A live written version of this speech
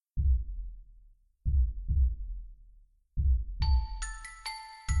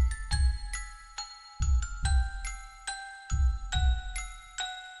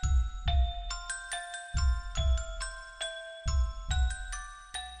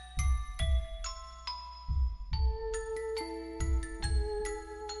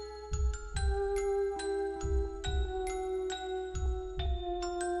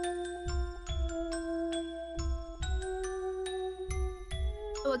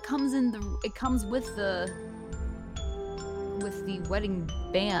it comes with the wedding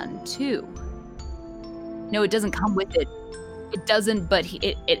band too. No, it doesn't come with it. It doesn't, but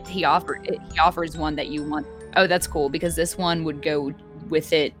he offers one that you want. Oh, that's cool, because this one would go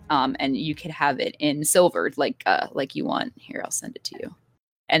with it, and you could have it in silver, like you want. Here, I'll send it to you.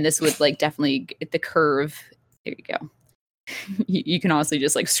 And this would like definitely the curve. There you go. You can honestly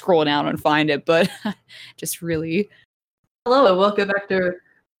just like scroll down and find it, but just really. Hello, and welcome back to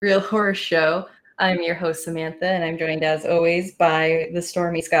Real Horror Show. I'm your host, Samantha, and I'm joined as always by the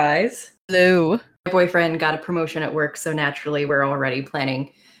Stormy Skies. Hello. My boyfriend got a promotion at work, so naturally we're already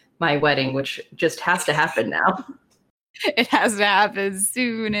planning my wedding, which just has to happen now. It has to happen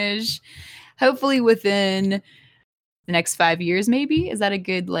soonish. Hopefully within the next 5 years, maybe. Is that a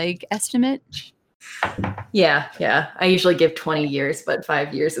good like estimate? Yeah. I usually give 20 years, but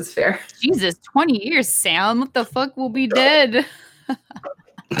 5 years is fair. Jesus, 20 years, Sam. What the fuck? Will be dead.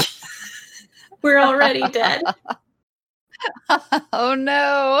 We're already dead. Oh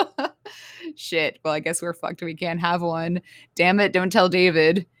no. Shit. Well, I guess we're fucked. We can't have one. Damn it. Don't tell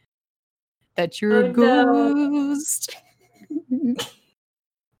David that you're a ghost.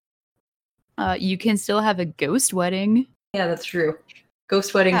 You can still have a ghost wedding. Yeah, that's true.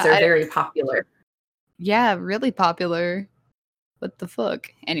 Ghost weddings are very popular. Yeah, really popular. What the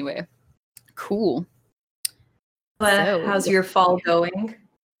fuck? Anyway, cool. So, how's your fall going?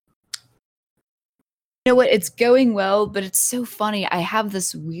 You know what? It's going well, but it's so funny. I have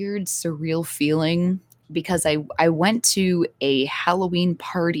this weird, surreal feeling because I went to a Halloween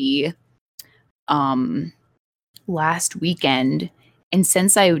party last weekend, and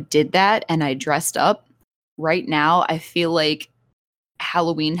since I did that and I dressed up, right now I feel like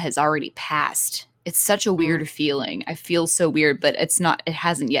Halloween has already passed. It's such a weird feeling. I feel so weird, but it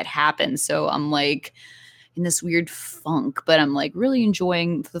hasn't yet happened. So I'm like in this weird funk, but I'm like really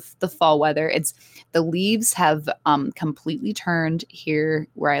enjoying the fall weather. The leaves have completely turned here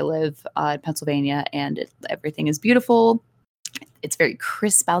where I live in Pennsylvania, and everything is beautiful. It's very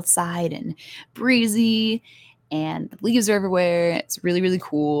crisp outside and breezy, and the leaves are everywhere. It's really, really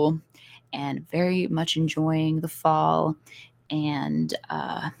cool, and very much enjoying the fall. And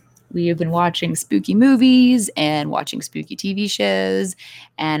we have been watching spooky movies and watching spooky TV shows,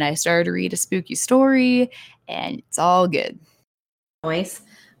 and I started to read a spooky story, and it's all good. Nice.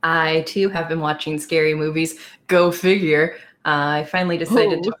 I, too, have been watching scary movies. Go figure. I finally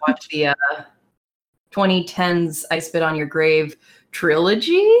decided to watch the 2010's I Spit on Your Grave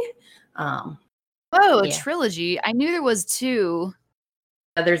trilogy. A trilogy. I knew there was two.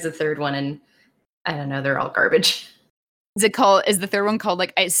 There's a third one, and I don't know, they're all garbage. Is the third one called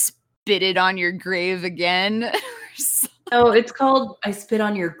like I Spit It on Your Grave Again? Oh, it's called I Spit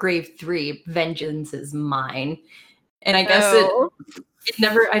on Your Grave 3, Vengeance is Mine. And I guess it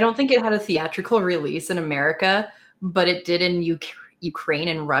never, I don't think it had a theatrical release in America, but it did in Ukraine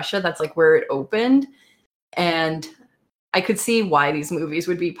and Russia. That's like where it opened. And I could see why these movies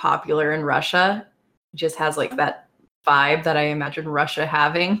would be popular in Russia. It just has like that vibe that I imagine Russia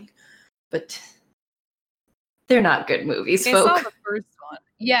having. But they're not good movies, folks. I saw the first one.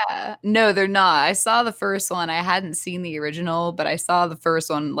 Yeah. No, they're not. I saw the first one. I hadn't seen the original, but I saw the first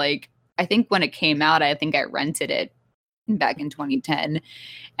one, like, I think when it came out, I think I rented it back in 2010.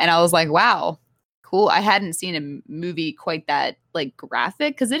 And I was like, wow, cool. I hadn't seen a movie quite that, like,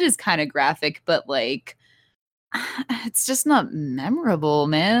 graphic, because it is kind of graphic, but, like, it's just not memorable,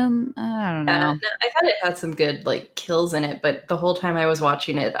 man. I don't know. I thought it had some good, like, kills in it, but the whole time I was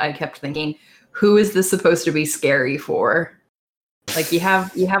watching it, I kept thinking, who is this supposed to be scary for? Like, you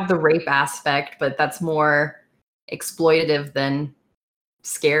have the rape aspect, but that's more exploitative than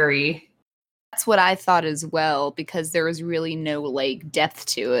scary. That's what I thought as well, because there was really no like depth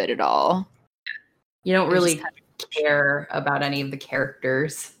to it at all. You don't really care about any of the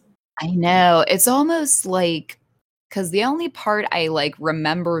characters. I know. It's almost like, because the only part I like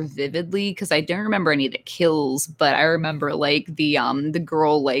remember vividly, because I don't remember any of the kills, but I remember like the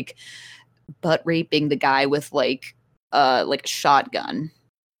girl like butt raping the guy with like a shotgun.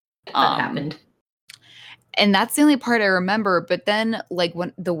 That happened. And that's the only part I remember. But then, like,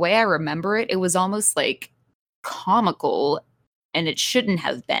 when the way I remember it, it was almost like comical, and it shouldn't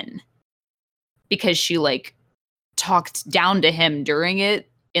have been, because she like talked down to him during it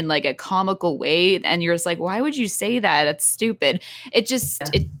in like a comical way, and you're just like, why would you say that? That's stupid. It just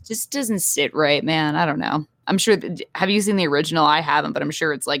doesn't sit right, man. I don't know. I'm sure. Have you seen the original? I haven't, but I'm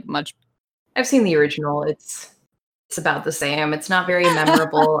sure it's like much. I've seen the original. It's about the same. It's not very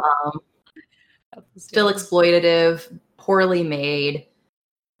memorable. Still exploitative, poorly made.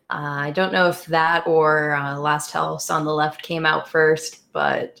 I don't know if that or Last House on the Left came out first,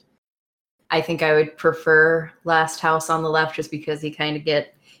 but I think I would prefer Last House on the Left just because you kind of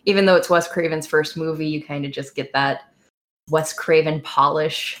get, even though it's Wes Craven's first movie, you kind of just get that Wes Craven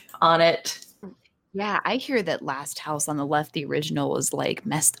polish on it. Yeah, I hear that Last House on the Left, the original, was like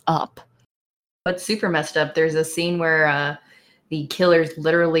messed up. But super messed up. There's a scene where the killers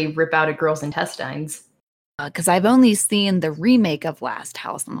literally rip out a girl's intestines. Because I've only seen the remake of Last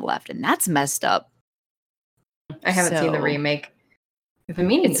House on the Left, and that's messed up. I haven't seen the remake. I've been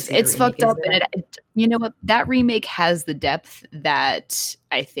meaning to see it's fucked up, and you know what? That remake has the depth that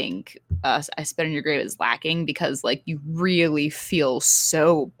I think I Spit on Your Grave is lacking, because like you really feel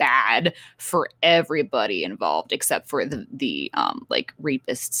so bad for everybody involved, except for the like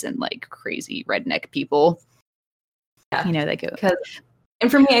rapists and like crazy redneck people. Yeah, you know, that go. And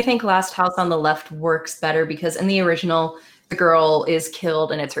for me, I think Last House on the Left works better because in the original, the girl is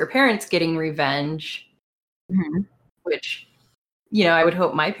killed and it's her parents getting revenge, which, you know, I would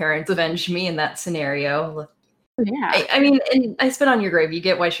hope my parents avenged me in that scenario. Yeah. I mean, and I Spit on Your Grave. You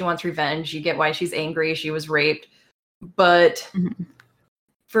get why she wants revenge. You get why she's angry. She was raped. But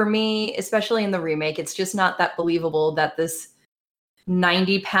for me, especially in the remake, it's just not that believable that this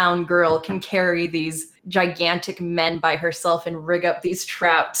 90-pound girl can carry these gigantic men by herself and rig up these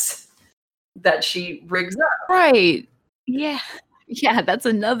traps that she rigs up. Right. Yeah. Yeah, that's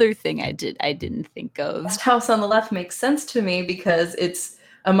another thing I didn't think of. Last House on the Left makes sense to me because it's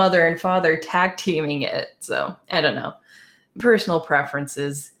a mother and father tag teaming it. So, I don't know. Personal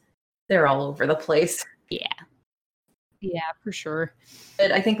preferences, they're all over the place. Yeah. Yeah, for sure.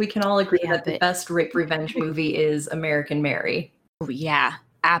 But I think we can all agree that the best rape revenge movie is American Mary. Oh, yeah,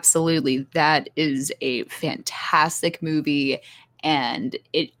 absolutely. That is a fantastic movie. And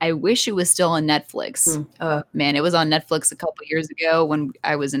I wish it was still on Netflix. Man, it was on Netflix a couple years ago when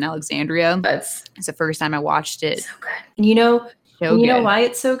I was in Alexandria. It's the first time I watched it. So good. And you know why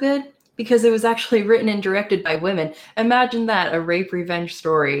it's so good? Because it was actually written and directed by women. Imagine that, a rape revenge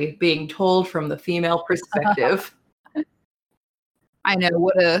story being told from the female perspective. I know,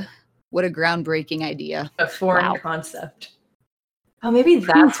 what a groundbreaking idea. A foreign concept. Oh, maybe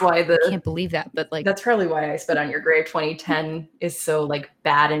that's why I can't believe that, but like that's probably why I Spit on Your Grave 2010 is so like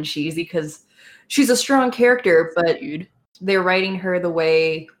bad and cheesy, because she's a strong character, but they're writing her the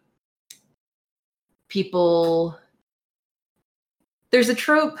way people. There's a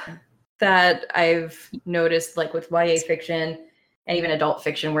trope that I've noticed, like with YA fiction and even adult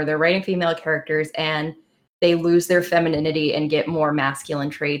fiction, where they're writing female characters and they lose their femininity and get more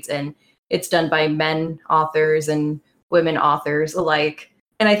masculine traits, and it's done by men authors and women authors alike.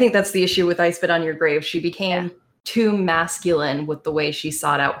 And I think that's the issue with I Spit on Your Grave. She became too masculine with the way she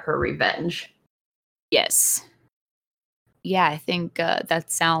sought out her revenge. Yes. Yeah, I think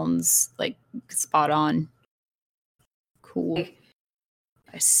that sounds like spot on. Cool.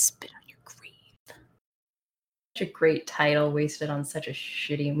 I Spit on Your Grave. Such a great title, wasted on such a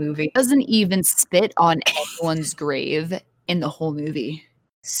shitty movie. It doesn't even spit on anyone's grave in the whole movie.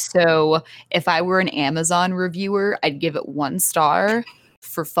 So if I were an Amazon reviewer, I'd give it 1 star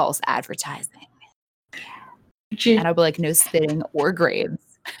for false advertising. And I'd be like, no spitting or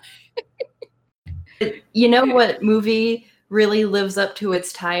graves. You know what movie really lives up to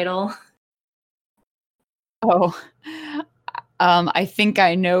its title? Oh, I think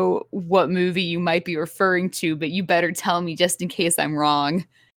I know what movie you might be referring to, but you better tell me just in case I'm wrong.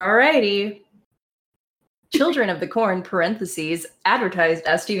 Alrighty. Children of the Corn, parentheses, advertised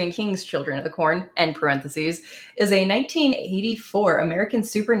as Stephen King's Children of the Corn, end parentheses, is a 1984 American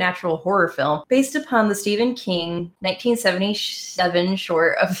supernatural horror film based upon the Stephen King 1977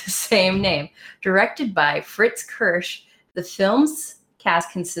 short of the same name. Directed by Fritz Kirsch, the film's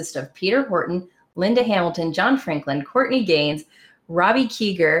cast consists of Peter Horton, Linda Hamilton, John Franklin, Courtney Gaines, Robbie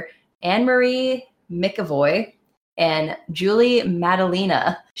Keeger, Anne-Marie McAvoy, and Julie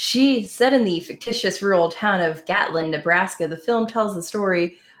Madalena. She set in the fictitious rural town of Gatlin, Nebraska. The film tells the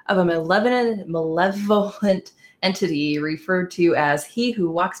story of a malevolent entity referred to as He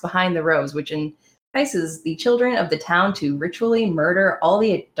Who Walks Behind the Rose, which entices the children of the town to ritually murder all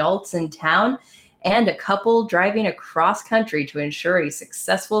the adults in town and a couple driving across country to ensure a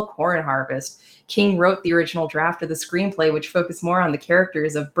successful corn harvest. King wrote the original draft of the screenplay, which focused more on the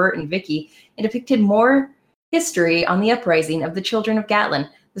characters of Bert and Vicky and depicted more history on the uprising of the children of Gatlin.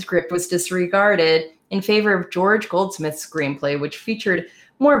 The script was disregarded in favor of George Goldsmith's screenplay, which featured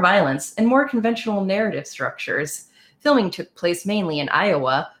more violence and more conventional narrative structures. Filming took place mainly in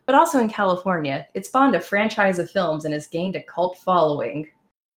Iowa, but also in California. It spawned a franchise of films and has gained a cult following.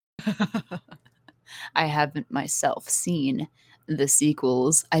 I haven't myself seen the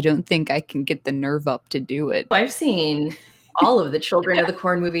sequels. I don't think I can get the nerve up to do it. I've seen all of the Children of the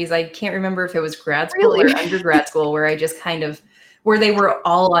Corn movies. I can't remember if it was grad school or undergrad school where I just where they were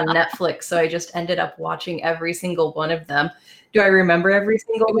all on Netflix. So I just ended up watching every single one of them. Do I remember every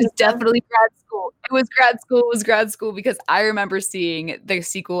single one? It was definitely grad school. It was grad school because I remember seeing the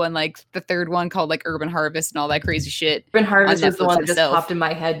sequel and like the third one called like Urban Harvest and all that crazy shit. Urban Harvest was the one that just popped in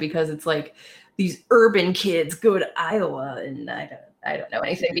my head because it's like these urban kids go to Iowa, and I don't know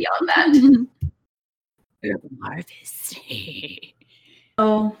anything beyond that. Urban Harvest.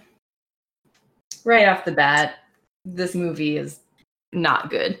 Oh, right off the bat, this movie is not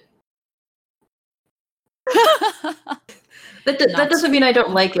good. That doesn't mean I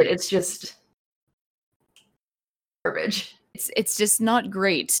don't like it. It's just garbage. It's just not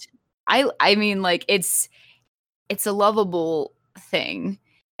great. I mean, like it's a lovable thing.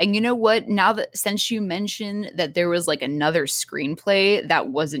 And you know what? Now that since you mentioned that there was like another screenplay that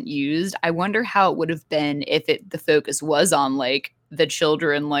wasn't used, I wonder how it would have been if the focus was on like the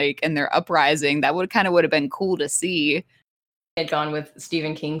children, like and their uprising. That would have been cool to see. Had gone with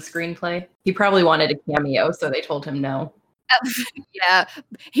Stephen King's screenplay. He probably wanted a cameo, so they told him no. Yeah,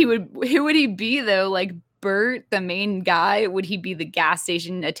 who would he be though? Like Bert, the main guy, would he be the gas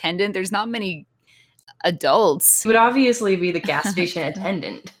station attendant? There's not many adults. He would obviously be the gas station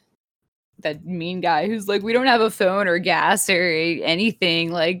attendant. That mean guy who's like, we don't have a phone or gas or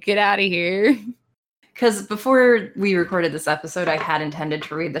anything. Like, get out of here. Because before we recorded this episode, I had intended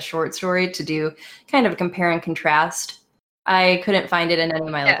to read the short story to do kind of a compare and contrast. I couldn't find it in any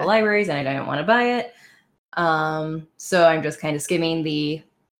of my local libraries, and I didn't want to buy it. So I'm just kind of skimming the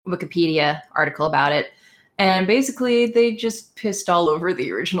Wikipedia article about it. And basically, they just pissed all over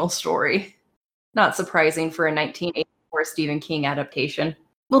the original story. Not surprising for a 1984 Stephen King adaptation.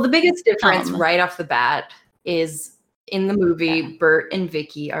 Well, the biggest difference right off the bat is in the movie, Bert and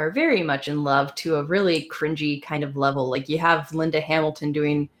Vicky are very much in love to a really cringy kind of level. Like you have Linda Hamilton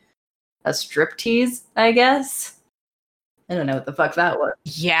doing a striptease, I guess. I don't know what the fuck that was.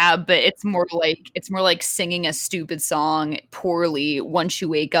 Yeah, but it's more like singing a stupid song poorly once you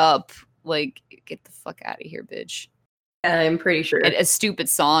wake up. Like, get the fuck out of here, bitch. I'm pretty sure. A stupid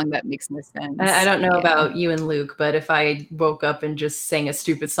song that makes no sense. I don't know about you and Luke, but if I woke up and just sang a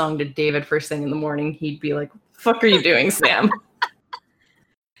stupid song to David first thing in the morning, he'd be like, fuck are you doing, Sam?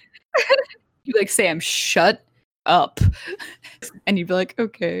 You'd be like, Sam, shut up. And you'd be like,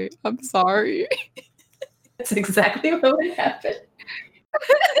 okay, I'm sorry. That's exactly what would happen.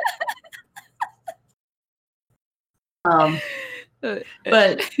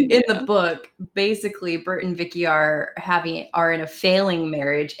 But in the book, basically, Bert and Vicky are in a failing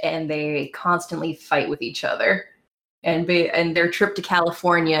marriage, and they constantly fight with each other. And their trip to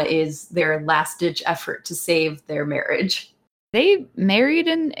California is their last-ditch effort to save their marriage. They married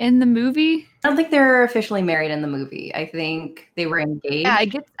in the movie? I don't think they're officially married in the movie. I think they were engaged. Yeah,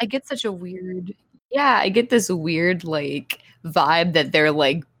 I get such a weird. Yeah, I get this weird like vibe that they're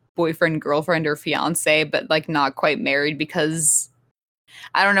like boyfriend, girlfriend, or fiance, but like not quite married because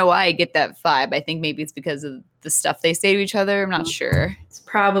I don't know why I get that vibe. I think maybe it's because of the stuff they say to each other. I'm not sure. It's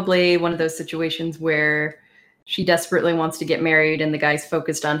probably one of those situations where she desperately wants to get married and the guy's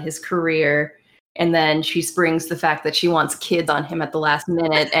focused on his career. And then she springs the fact that she wants kids on him at the last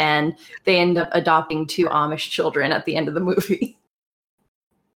minute, and they end up adopting 2 Amish children at the end of the movie.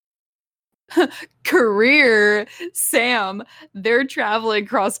 Career, Sam, they're traveling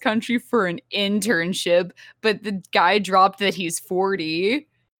cross country for an internship, but the guy dropped that he's 40.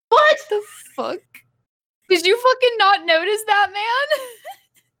 What the fuck? Did you fucking not notice that, man?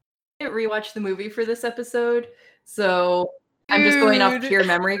 I didn't rewatch the movie for this episode, so I'm just going off pure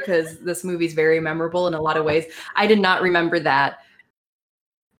memory because this movie's very memorable in a lot of ways. I did not remember that.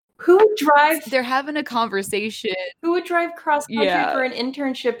 Who would drive? They're having a conversation. Who would drive cross country for an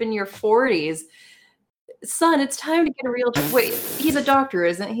internship in your 40s? Son, it's time to get a real job. Wait, he's a doctor,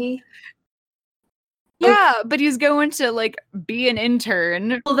 isn't he? Yeah, but he's going to like be an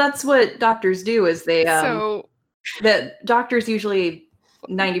intern. Well, that's what doctors do. Is they that doctors usually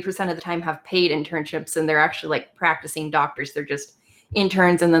 90% of the time have paid internships, and they're actually like practicing doctors. They're just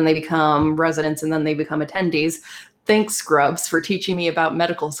interns, and then they become residents, and then they become attendees. Thanks, Scrubs, for teaching me about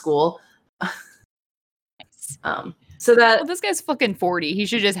medical school. So that this guy's fucking 40. He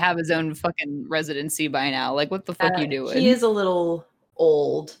should just have his own fucking residency by now. Like, what the fuck you doing? He is a little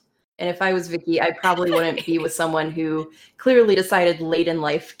old. And if I was Vicky, I probably wouldn't be with someone who clearly decided late in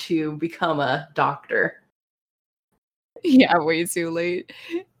life to become a doctor. Yeah, way too late.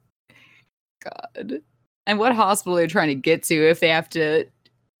 God. And what hospital are they trying to get to if they have to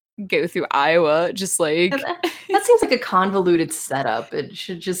go through Iowa, just like that seems like a convoluted setup. It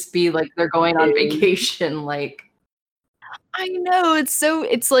should just be like they're going on vacation. Like, I know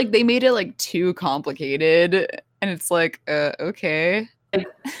it's like they made it like too complicated, and it's like, okay.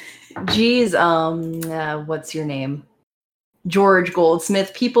 Geez, what's your name? George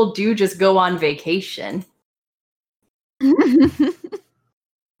Goldsmith. People do just go on vacation.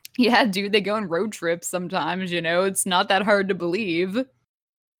 Yeah, dude, they go on road trips sometimes, you know? It's not that hard to believe.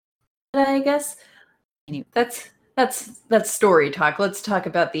 But I guess that's story talk. Let's talk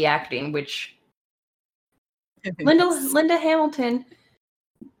about the acting, which Linda Hamilton,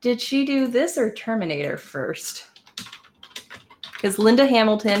 did she do this or Terminator first? Because Linda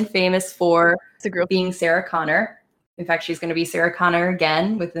Hamilton, famous for being Sarah Connor. In fact, she's going to be Sarah Connor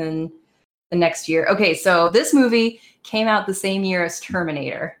again within the next year. Okay, so this movie came out the same year as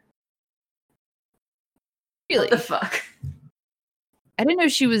Terminator. Really? What the fuck? I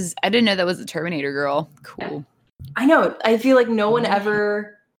didn't know that was a Terminator girl. Cool. I know. I feel like no one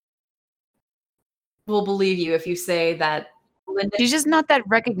ever will believe you if you say that Linda. She's just not that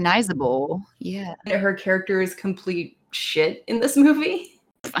recognizable. Yeah. Her character is complete shit in this movie.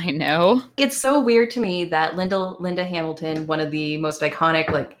 I know. It's so weird to me that Linda Hamilton, one of the most iconic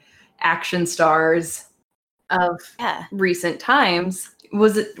like action stars of recent times,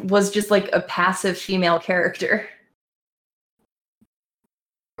 was just like a passive female character.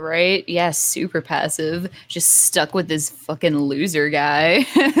 Right? Yeah, super passive. Just stuck with this fucking loser guy.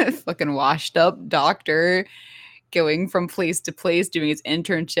 Fucking washed up doctor going from place to place doing his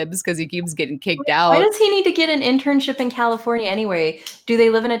internships because he keeps getting kicked out. Why does he need to get an internship in California anyway? Do they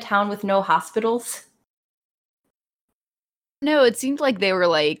live in a town with no hospitals? No, it seemed like they were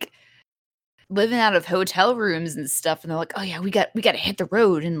like living out of hotel rooms and stuff, and they're like, oh yeah, we got to hit the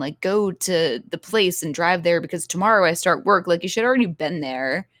road and like go to the place and drive there because tomorrow I start work. Like, you should already been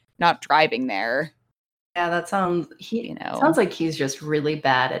there, not driving there. Yeah, that sounds sounds like he's just really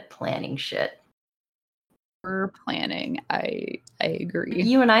bad at planning shit. For planning, I agree.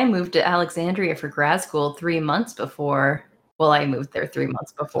 You and I moved to Alexandria for grad school 3 months before. Well, I moved there 3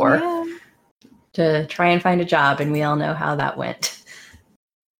 months before to try and find a job, and we all know how that went.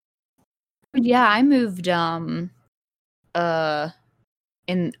 Yeah, I moved I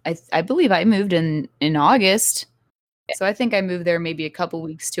believe I moved in August. So I think I moved there maybe a couple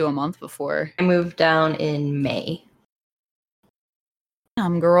weeks to a month before. I moved down in May.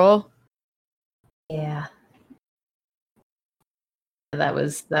 Girl. Yeah. That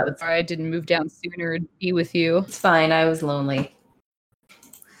was Sorry, I didn't move down sooner to be with you. It's fine. I was lonely.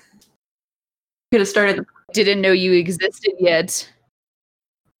 Could have started. Didn't know you existed yet.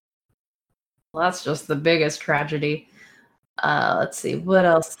 Well, that's just the biggest tragedy. Let's see. What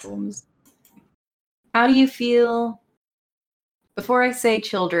else? How do you feel? Before I say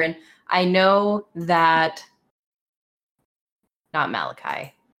children, I know that. Not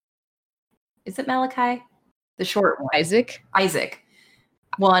Malachi. Is it Malachi? The short one. Isaac. Isaac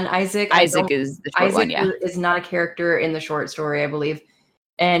is the short one, yeah. is not a character in the short story, I believe.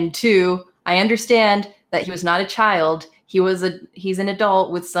 And 2, I understand that he was not a child. He's an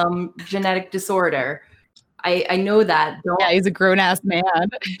adult with some genetic disorder. I know that. He's a grown-ass man.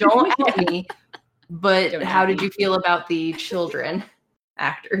 Don't at me. But how did you feel about the children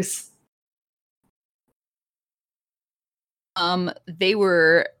actors? They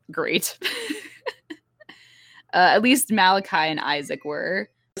were great. At least Malachi and Isaac were.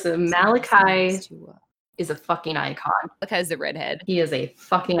 So Malachi is a fucking icon. Malachi is the redhead. He is a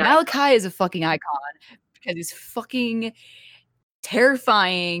fucking Malachi is a fucking icon because he's fucking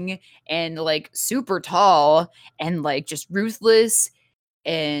terrifying and like super tall and like just ruthless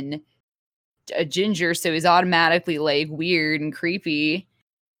and a ginger, so he's automatically like weird and creepy.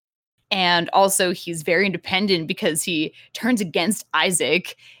 And also he's very independent because he turns against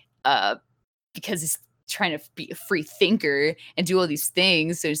Isaac because he's trying to be a free thinker and do all these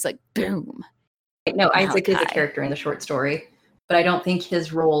things. So it's like, boom. No, Isaac is a character in the short story, but I don't think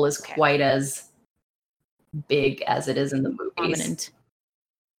his role is quite as big as it is in the movies. Prominent.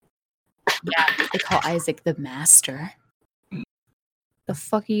 Yeah, they call Isaac the master. The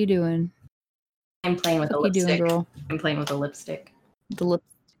fuck are you doing? I'm playing with a lipstick. Doing, I'm playing with a lipstick.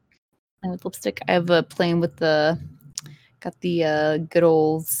 Lipstick. I have playing with got the good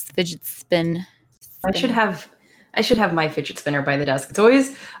old fidget spin. I should have my fidget spinner by the desk. It's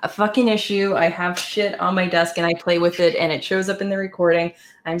always a fucking issue. I have shit on my desk and I play with it and it shows up in the recording.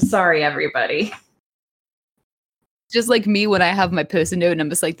 I'm sorry, everybody. Just like me when I have my post-it note and I'm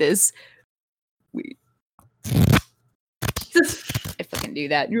just like this. I fucking do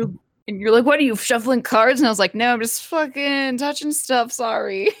that. And you're like, what are you, shuffling cards? And I was like, no, I'm just fucking touching stuff.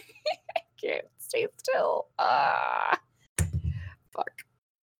 Sorry. stay still. Fuck.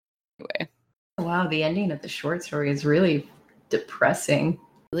 Anyway. Wow, the ending of the short story is really depressing.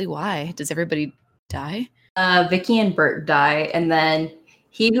 Really, why? Does everybody die? Vicky and Bert die, and then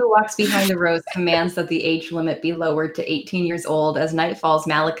he who walks behind the rose commands that the age limit be lowered to 18 years old. As night falls,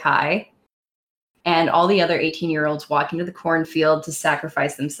 Malachi and all the other 18-year-olds walk into the cornfield to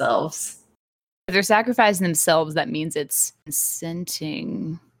sacrifice themselves. If they're sacrificing themselves, that means it's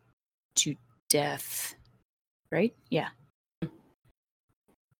consenting to death. Right? Yeah.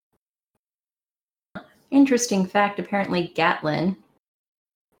 Interesting fact, apparently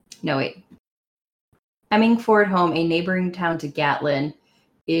Hemmingford Home, a neighboring town to Gatlin,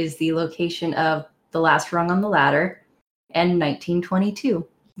 is the location of The Last Rung on the Ladder and 1922,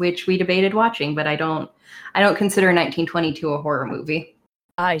 which we debated watching, but I don't consider 1922 a horror movie.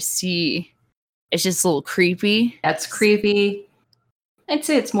 I see. It's just a little creepy. That's creepy. I'd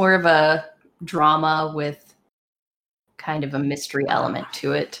say it's more of a drama with kind of a mystery element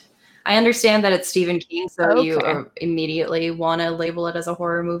to it. I understand that it's Stephen King, so you immediately want to label it as a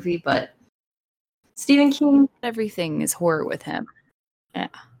horror movie, but Stephen King, everything is horror with him. Yeah.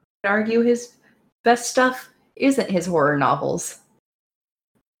 I'd argue his best stuff isn't his horror novels.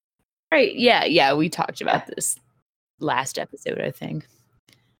 Right. Yeah. We talked about this last episode, I think.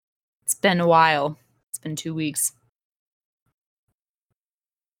 It's been a while. It's been 2 weeks.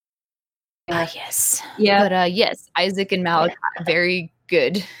 Yes. Yeah. But yes, Isaac and Malachi, very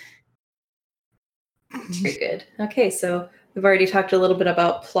good. Very good. Okay, so we've already talked a little bit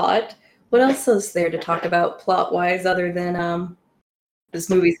about plot. What else is there to talk about plot-wise other than this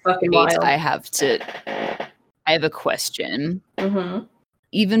movie's fucking wild? I have a question. Mm-hmm.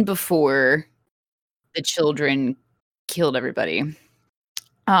 Even before the children killed everybody,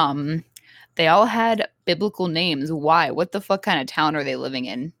 they all had biblical names. Why? What the fuck kind of town are they living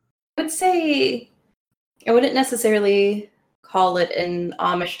in? I would say I wouldn't necessarily call it an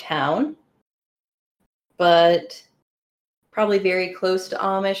Amish town, but probably very close to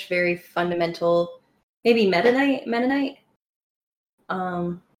Amish, very fundamental, maybe Mennonite.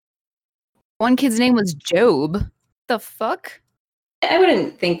 One kid's name was Job. The fuck? I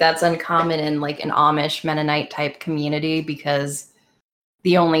wouldn't think that's uncommon in like an Amish Mennonite type community because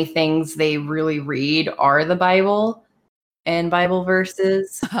the only things they really read are the Bible and Bible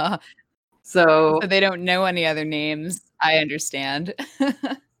verses. So they don't know any other names. I understand.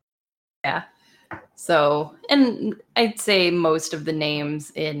 Yeah. So, and I'd say most of the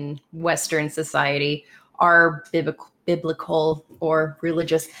names in Western society are biblical or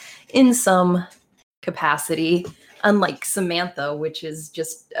religious in some capacity, unlike Samantha, which is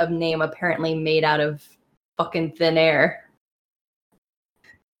just a name apparently made out of fucking thin air.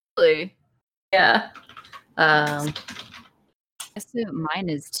 Really? Yeah. I guess mine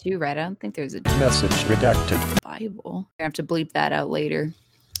is too, right? I don't think there's a message redacted Bible. I have to bleep that out later.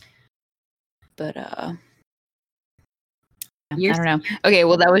 But I don't know. Okay,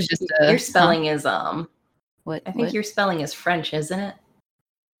 well that was just your spelling is what? I think your spelling is French, isn't it?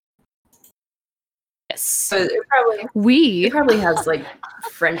 Yes. So it probably has like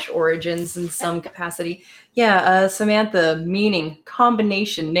French origins in some capacity. Yeah, Samantha, meaning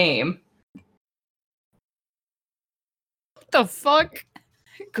combination name. What the fuck?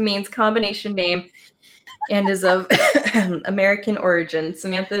 Means combination name and is of American origin.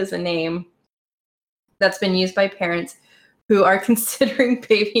 Samantha is a name that's been used by parents who are considering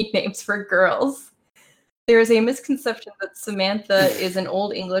baby names for girls. There is a misconception that Samantha is an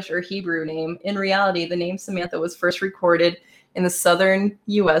Old English or Hebrew name. In reality, the name Samantha was first recorded in the southern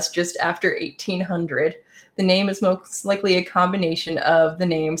U.S. just after 1800. The name is most likely a combination of the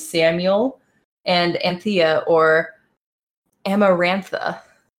names Samuel and Anthea or Amarantha.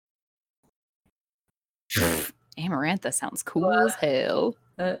 Amarantha sounds cool as hell.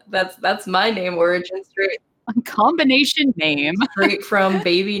 That's my name origin straight. A combination name. Straight from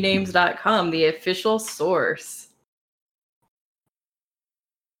babynames.com, the official source.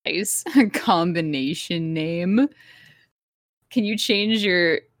 Nice. Combination name. Can you change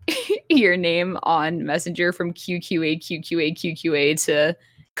your name on Messenger from QQA to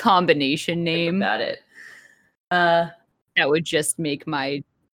combination name? Think about it. That would just make my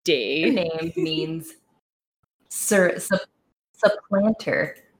day. Your name means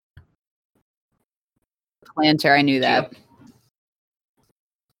supplanter. Planter, I knew that.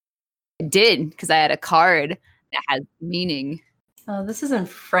 I did, because I had a card that has meaning. Oh, this is in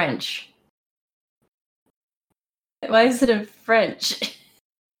French. Why is it in French?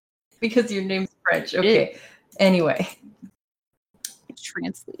 Because your name's French. Okay. Anyway.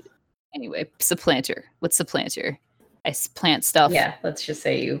 Translate. Anyway, supplanter. What's supplanter? I plant stuff. Yeah, let's just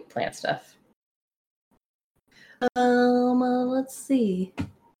say you plant stuff. Let's see.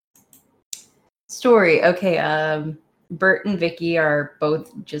 Story. Okay, Bert and Vicky are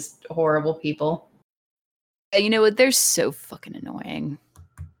both just horrible people. You know what? They're so fucking annoying.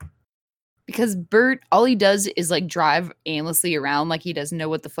 Because Bert, all he does is like drive aimlessly around like he doesn't know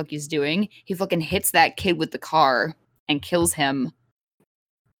what the fuck he's doing. He fucking hits that kid with the car and kills him.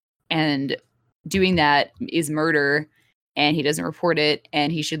 And doing that is murder, and he doesn't report it,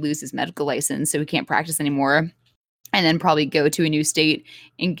 and he should lose his medical license so he can't practice anymore. And then probably go to a new state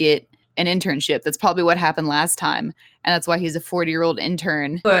and get an internship. That's probably what happened last time. And that's why he's a 40-year-old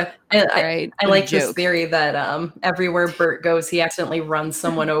intern. But right? I like this theory that everywhere Bert goes, he accidentally runs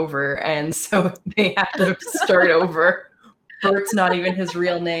someone over, and so they have to start over. Bert's not even his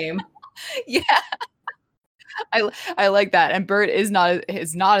real name. Yeah. I like that. And Bert is not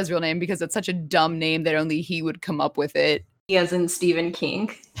his real name because it's such a dumb name that only he would come up with it. He as in Stephen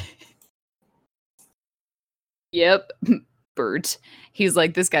King. Yep. Bert. He's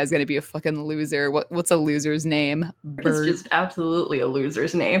like, this guy's gonna be a fucking loser. What's a loser's name? Bert. It's just absolutely a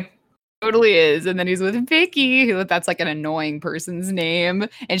loser's name. Totally is. And then he's with Vicky, that's like an annoying person's name.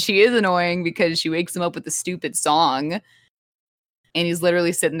 And she is annoying because she wakes him up with a stupid song. And he's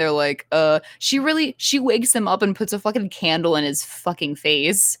literally sitting there like, she wakes him up and puts a fucking candle in his fucking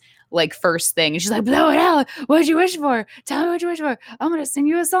face. Like first thing. And she's like, blow it out. What'd you wish for? Tell me what you wish for. I'm gonna sing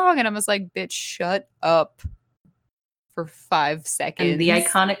you a song. And I'm just like, bitch, shut up. For 5 seconds. And the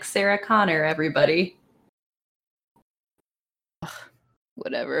iconic Sarah Connor, everybody. Ugh,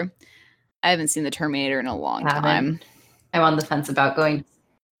 whatever. I haven't seen The Terminator in a long time. I'm on the fence about going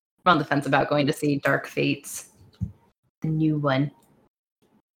to see Dark Fates. The new one.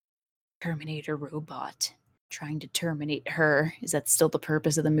 Terminator robot trying to terminate her. Is that still the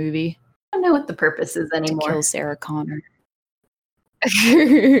purpose of the movie? I don't know what the purpose is anymore. To kill Sarah Connor.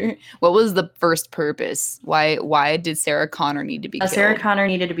 What was the first purpose? Why did Sarah Connor need to be killed? Sarah Connor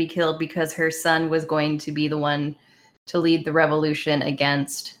needed to be killed because her son was going to be the one to lead the revolution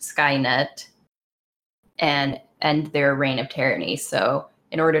against Skynet and end their reign of tyranny. So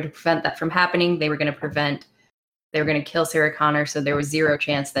in order to prevent that from happening, they were going to kill Sarah Connor, so there was zero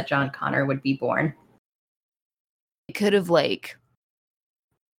chance that John Connor would be born. They could have like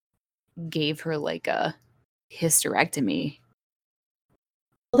gave her like a hysterectomy.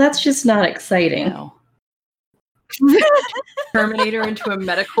 Well, that's just not exciting. No. Terminator into a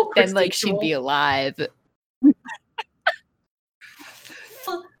medical then like she'd be alive.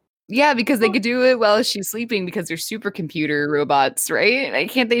 Yeah, because they could do it while she's sleeping because they're supercomputer robots, right?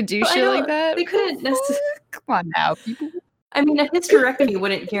 Like, can't they do shit like that? They couldn't necessarily. Come on now, people. I mean, a hysterectomy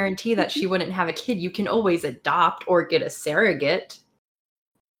wouldn't guarantee that she wouldn't have a kid. You can always adopt or get a surrogate.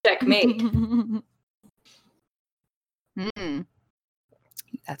 Checkmate.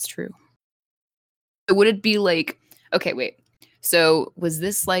 That's true. So would it be like, okay, wait. So was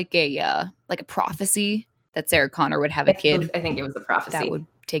this like a prophecy that Sarah Connor would have a kid? I think it was a prophecy. That would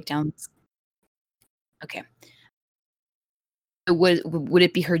take down. Okay. So would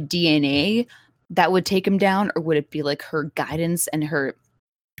it be her DNA that would take him down, or would it be like her guidance and her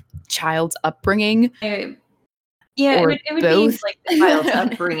child's upbringing? It would both? Be like the child's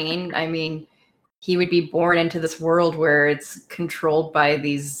upbringing. I mean, he would be born into this world where it's controlled by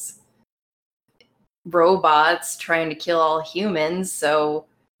these robots trying to kill all humans. So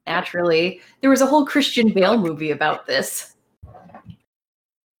naturally, there was a whole Christian Bale movie about this.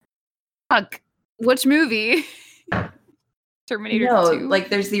 Fuck. Which movie? Terminator 2? Like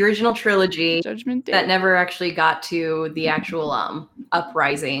there's the original trilogy Judgment Day. That never actually got to the actual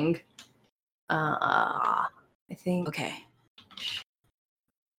uprising. I think. Okay.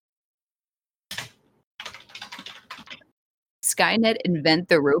 Skynet invent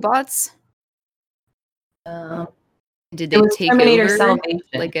the robots? Did they take Terminator over Salvation.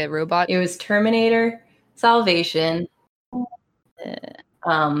 Like a robot? It was Terminator Salvation.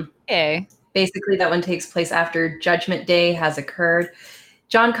 Okay. Basically, that one takes place after Judgment Day has occurred.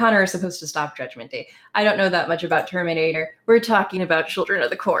 John Connor is supposed to stop Judgment Day. I don't know that much about Terminator. We're talking about Children of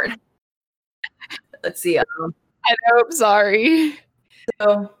the Corn. Let's see. I know, I'm sorry.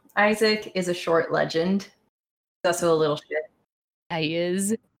 So, Isaac is a short legend. He's also a little shit. Yeah, he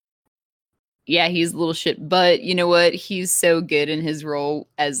is. Yeah, he's a little shit. But you know what? He's so good in his role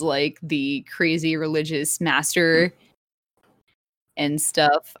as like the crazy religious master and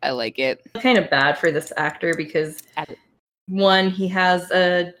stuff. I like it. It's kind of bad for this actor because one, he has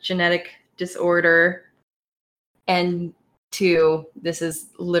a genetic disorder, and two, this is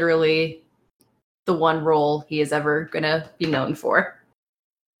literally the one role he is ever gonna be known for.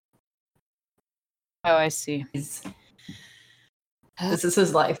 Oh, I see. This is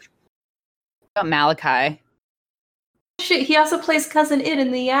his life. About Malachi. Shit, he also plays Cousin It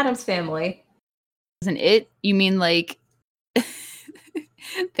in the Addams Family. Isn't it? You mean like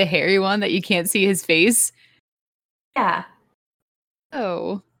the hairy one that you can't see his face? Yeah.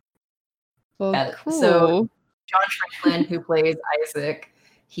 Oh. Well, cool. So John Franklin, who plays Isaac,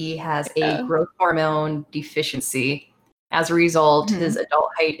 he has a growth hormone deficiency. As a result, his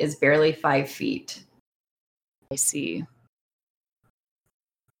adult height is barely 5 feet. I see.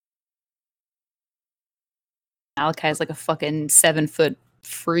 Malachi's like a fucking 7-foot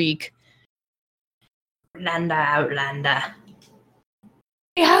freak. Outlander.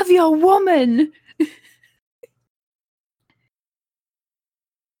 I have your woman.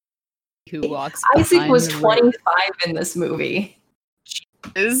 Who walks? Isaac was 25 in this movie.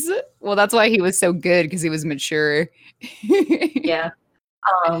 Jesus. Well, that's why he was so good, because he was mature. Yeah.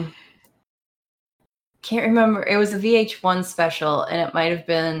 Can't remember. It was a VH1 special, and it might have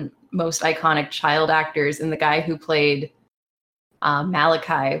been most iconic child actors, and the guy who played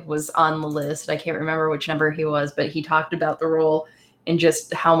Malachi was on the list. I can't remember which number he was, but he talked about the role and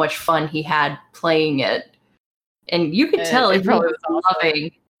just how much fun he had playing it. And you could tell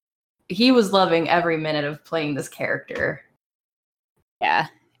he was loving every minute of playing this character. Yeah,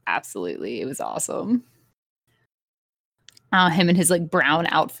 absolutely. It was awesome. Him in his like brown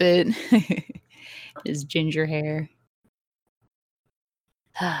outfit, his ginger hair.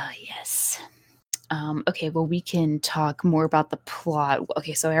 Ah, yes. Okay, well, we can talk more about the plot.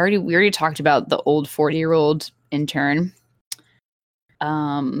 Okay, so we already talked about the old 40-year-old intern.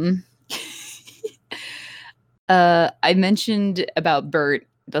 I mentioned about Bert.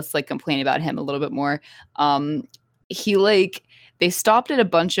 Let's like complain about him a little bit more. They stopped at a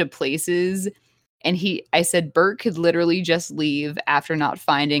bunch of places, and I said Bert could literally just leave after not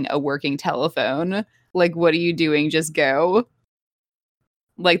finding a working telephone. Like, what are you doing? Just go.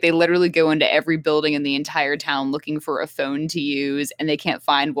 Like, they literally go into every building in the entire town looking for a phone to use, and they can't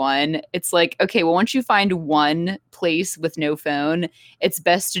find one. It's like, okay, well, once you find one place with no phone, it's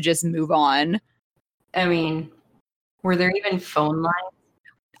best to just move on. I mean, were there even phone lines?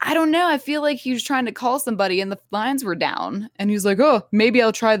 I don't know. I feel like he was trying to call somebody and the lines were down. And he's like, oh, maybe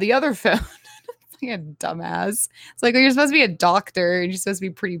I'll try the other phone. It's like a dumbass. It's like, you're supposed to be a doctor and you're supposed to be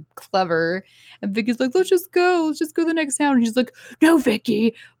pretty clever. And Vicky's like, let's just go to the next town. And he's like, no,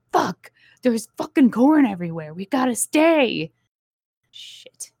 Vicky, fuck. There's fucking corn everywhere. We gotta stay.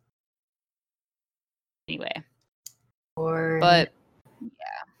 Shit. Anyway. Corn. But,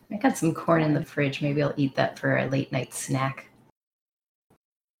 yeah. I got some corn in the fridge. Maybe I'll eat that for a late night snack.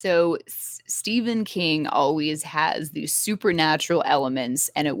 So Stephen King always has these supernatural elements,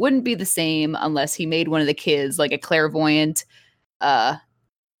 and it wouldn't be the same unless he made one of the kids like a clairvoyant.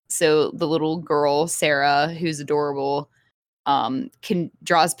 So the little girl, Sarah, who's adorable,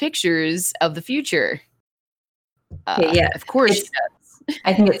 draws pictures of the future. Yeah, of course she does.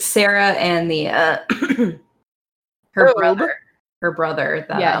 I think it's Sarah and the her brother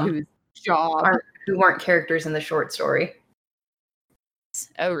that who weren't characters in the short story.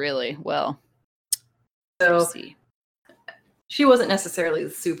 Oh, really? Well, so she wasn't necessarily the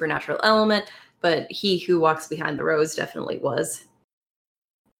supernatural element, but he who walks behind the rose definitely was.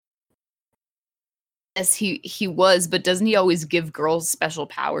 Yes, he was, but doesn't he always give girls special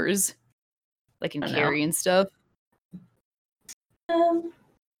powers? Like in Carrie and stuff?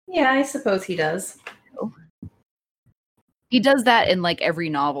 Yeah, I suppose he does. He does that in like every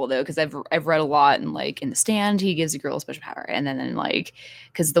novel though, because I've read a lot, and like in The Stand, he gives a girl a special power, and then like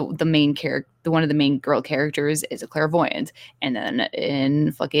because the main character, one of the main girl characters, is a clairvoyant, and then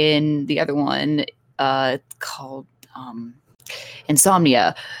in fucking the other one, called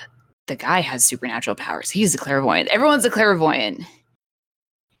Insomnia, the guy has supernatural powers. He's a clairvoyant. Everyone's a clairvoyant,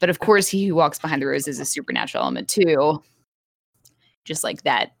 but of course, he who walks behind the rose is a supernatural element too. Just like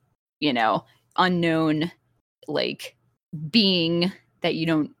that, unknown, like, being that you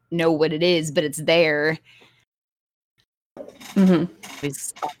don't know what it is, but it's there.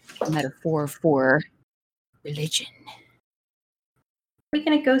 It's a metaphor for religion. Are we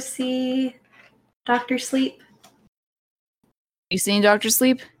gonna go see Dr. Sleep? You seen Dr.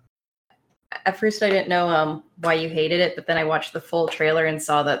 Sleep? At first I didn't know why you hated it, but then I watched the full trailer and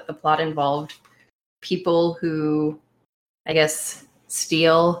saw that the plot involved people who, I guess,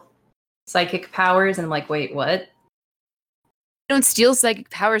 steal psychic powers, and I'm like, wait, what? Don't steal psychic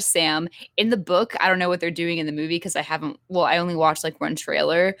powers, Sam. In the book, I don't know what they're doing in the movie because I only watched like one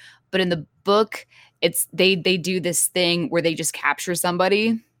trailer, but in the book, it's they do this thing where they just capture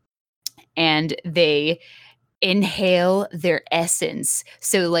somebody and they inhale their essence.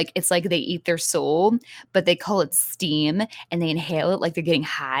 So like it's like they eat their soul, but they call it steam, and they inhale it like they're getting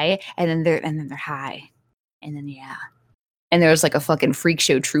high, and then they're high. And then and there's like a fucking freak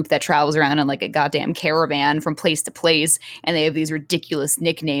show troupe that travels around in like a goddamn caravan from place to place, and they have these ridiculous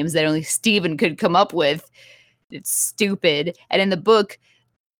nicknames that only Steven could come up with. It's stupid. And in the book,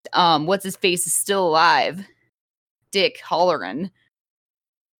 what's his face is still alive. Dick Halloran.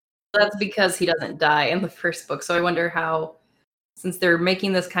 That's because he doesn't die in the first book. So I wonder how, since they're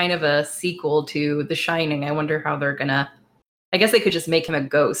making this kind of a sequel to The Shining, I wonder how they're gonna. I guess they could just make him a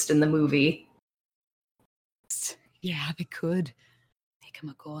ghost in the movie. Yeah, they could make him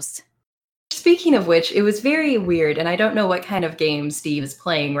a ghost. Speaking of which, it was very weird, and I don't know what kind of game Steve is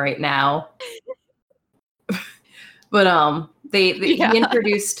playing right now. But he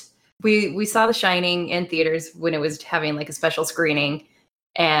introduced. We saw The Shining in theaters when it was having like a special screening,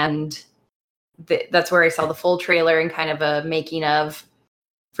 and that's where I saw the full trailer and kind of a making of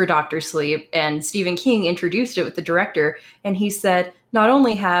for Dr. Sleep. And Stephen King introduced it with the director, and he said, not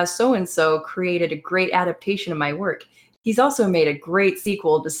only has so-and-so created a great adaptation of my work, he's also made a great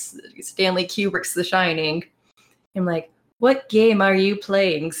sequel to Stanley Kubrick's The Shining. I'm like, what game are you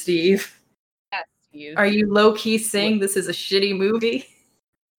playing, Steve? Yes, Steve. Are you low-key saying this is a shitty movie?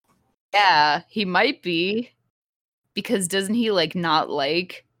 Yeah, he might be. Because doesn't he like not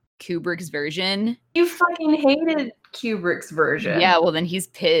like Kubrick's version? You fucking hated Kubrick's version. Yeah, well then he's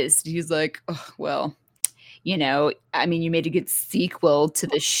pissed. He's like, oh, well, you know, I mean, you made a good sequel to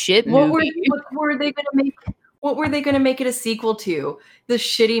the shit movie. What were they gonna make? What were they gonna make it a sequel to? The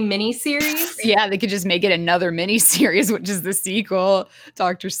shitty miniseries? Yeah, they could just make it another miniseries, which is the sequel,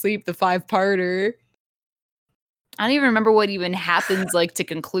 Dr. Sleep, the 5-parter. I don't even remember what even happens like to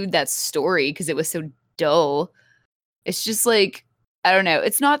conclude that story because it was so dull. It's just like, I don't know.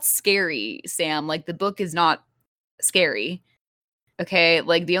 It's not scary, Sam. Like, the book is not scary. Okay?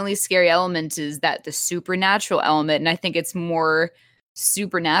 Like, the only scary element is that the supernatural element. And I think it's more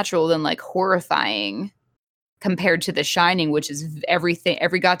supernatural than, like, horrifying compared to The Shining, which is everything.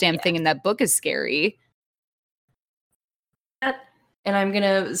 Every goddamn thing in that book is scary. And I'm going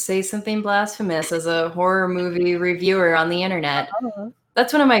to say something blasphemous as a horror movie reviewer on the internet.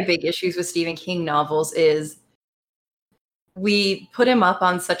 That's one of my big issues with Stephen King novels is we put him up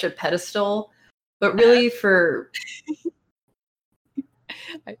on such a pedestal, but really he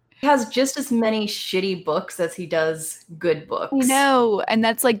has just as many shitty books as he does good books. I know, and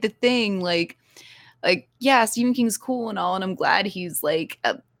that's like the thing. Like, yeah, Stephen King's cool and all, and I'm glad he's like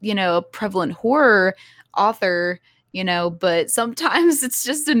a prevalent horror author, but sometimes it's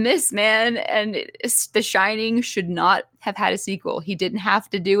just a miss, man. And The Shining should not have had a sequel. He didn't have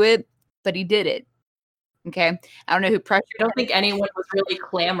to do it, but he did it. Okay. I don't know who pressured. I don't think anyone was really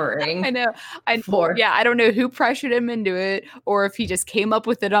clamoring. I know. Yeah, I don't know who pressured him into it or if he just came up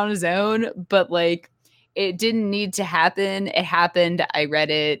with it on his own, but like it didn't need to happen. It happened. I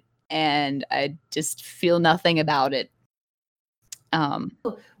read it and I just feel nothing about it.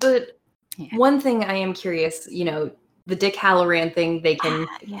 But one thing I am curious, the Dick Halloran thing they can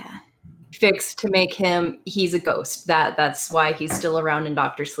fix to make he's a ghost. That's why he's still around in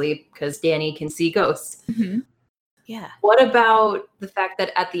Dr. Sleep, because Danny can see ghosts. Mm-hmm. Yeah. What about the fact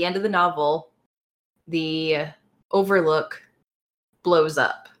that at the end of the novel, the Overlook blows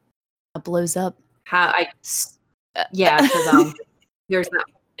up? Blows up? Because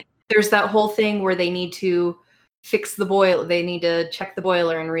there's that whole thing where they need to fix the boiler. They need to check the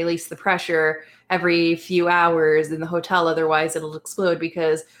boiler and release the pressure every few hours in the hotel. Otherwise, it'll explode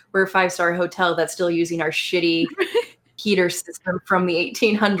because we're a 5-star hotel that's still using our shitty heater system from the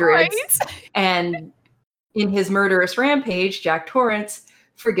 1800s. Right? And in his murderous rampage, Jack Torrance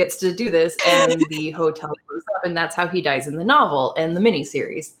forgets to do this, and the hotel blows up, and that's how he dies in the novel and the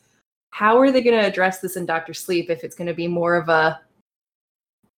miniseries. How are they going to address this in Dr. Sleep if it's going to be more of a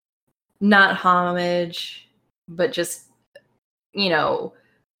not homage, but just,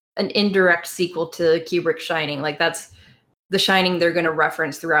 an indirect sequel to Kubrick's Shining? Like, that's The Shining they're going to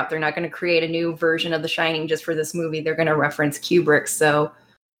reference throughout. They're not going to create a new version of The Shining just for this movie. They're going to reference Kubrick. So,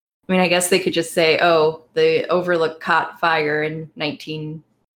 I mean, I guess they could just say, oh, the Overlook caught fire in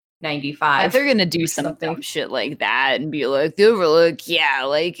 1995. They're going to do some dumb shit like that and be like, the Overlook, yeah,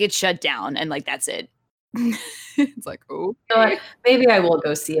 like, it shut down. And, like, that's it. It's like, oh, maybe I will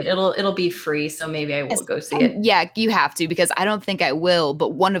go see it. It'll be free, so maybe I will go see it. Yeah, you have to, because I don't think I will,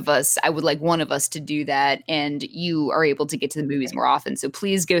 but I would like one of us to do that, and you are able to get to the movies more often. So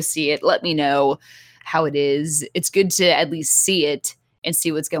please go see it. Let me know how it is. It's good to at least see it and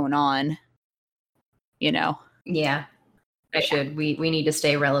see what's going on. Yeah, I should. We need to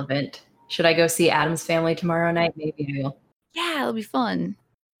stay relevant. Should I go see Addams Family tomorrow night? Maybe I will. Yeah, it'll be fun.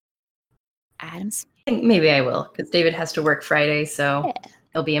 Addams. I think maybe I will, because David has to work Friday, so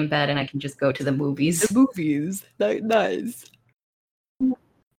He'll be in bed and I can just go to the movies. The movies. Nice.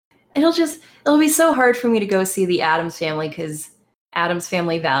 It'll be so hard for me to go see the Addams Family because Addams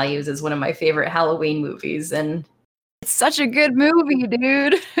Family Values is one of my favorite Halloween movies, and it's such a good movie,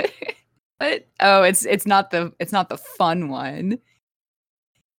 dude. What? Oh, it's not the fun one.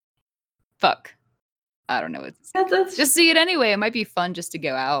 Fuck. I don't know. Just see it anyway. It might be fun just to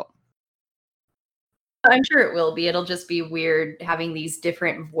go out. I'm sure it will be. It'll just be weird having these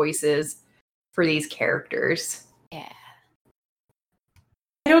different voices for these characters. Yeah.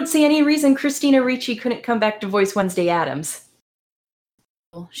 I don't see any reason Christina Ricci couldn't come back to voice Wednesday Addams.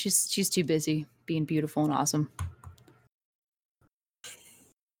 Well, she's too busy being beautiful and awesome.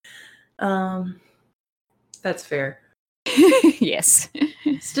 That's fair. Yes.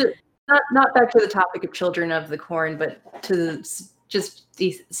 Still, not back to the topic of Children of the Corn, but to just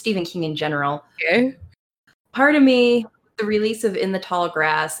the Stephen King in general. Okay. Part of me, the release of In the Tall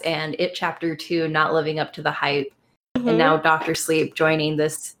Grass and It Chapter 2 not living up to the hype, and now Dr. Sleep joining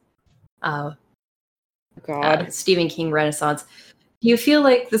this Stephen King renaissance. Do you feel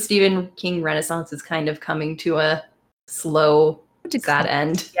like the Stephen King renaissance is kind of coming to a slow, sad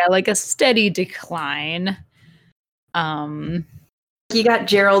end? Yeah, like a steady decline. You got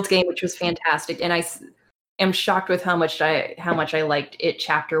Gerald's Game, which was fantastic, and I am shocked with how much I liked It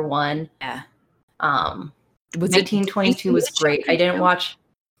Chapter 1. Yeah. 1922 was great. I didn't watch.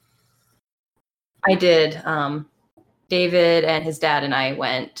 I did. David and his dad and I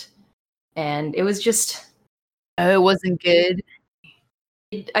went, and it was just. Oh, it wasn't good.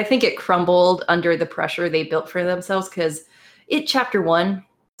 I think it crumbled under the pressure they built for themselves because It Chapter 1,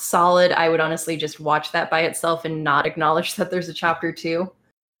 solid. I would honestly just watch that by itself and not acknowledge that there's a Chapter 2.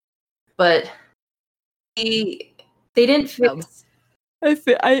 But they didn't fix. I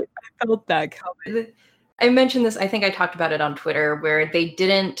felt that coming. I mentioned this, I think I talked about it on Twitter, where they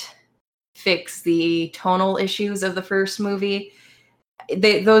didn't fix the tonal issues of the first movie.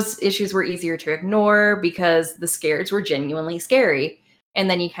 Those issues were easier to ignore because the scares were genuinely scary. And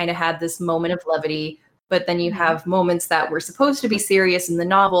then you kind of had this moment of levity, but then you have moments that were supposed to be serious in the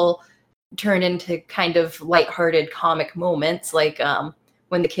novel turn into kind of lighthearted comic moments, like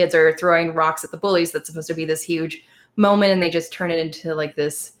when the kids are throwing rocks at the bullies, that's supposed to be this huge moment, and they just turn it into like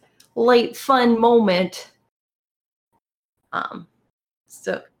this light, fun moment.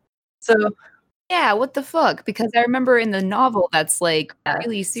 So yeah, what the fuck? Because I remember in the novel that's like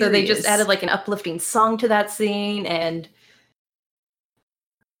really serious. So they just added like an uplifting song to that scene, and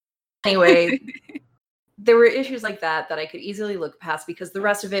anyway, there were issues like that I could easily look past because the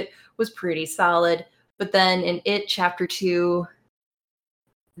rest of it was pretty solid. But then in It Chapter 2,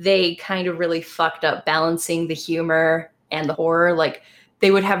 they kind of really fucked up balancing the humor and the horror. Like,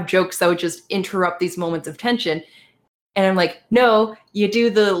 they would have jokes that would just interrupt these moments of tension. And I'm like, no, you do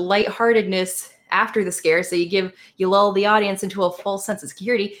the lightheartedness after the scare, so you lull the audience into a false sense of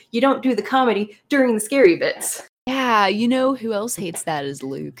security. You don't do the comedy during the scary bits. Yeah, you know who else hates that is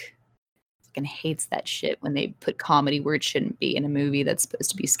Luke. Fucking hates that shit when they put comedy where it shouldn't be in a movie that's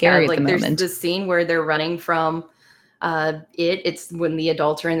supposed to be scary at the moment. There's this scene where they're running from it's when the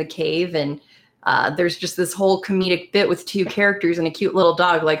adults are in the cave, and there's just this whole comedic bit with two characters and a cute little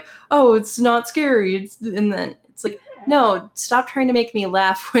dog, like, oh, it's not scary. And then it's like, no, stop trying to make me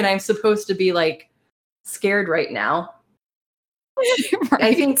laugh when I'm supposed to be like scared right now.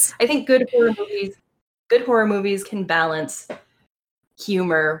 Right. I think good horror movies can balance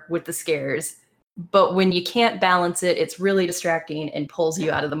humor with the scares, but when you can't balance it, it's really distracting and pulls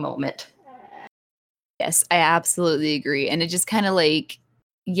you out of the moment. Yes, I absolutely agree. And it just kind of like,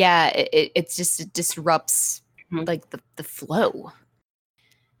 yeah, it disrupts like the flow.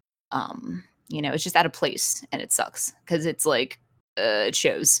 It's just out of place and it sucks because it's like it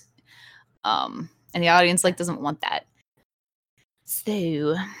shows. And the audience like doesn't want that.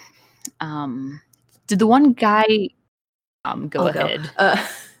 So did the one guy go ahead?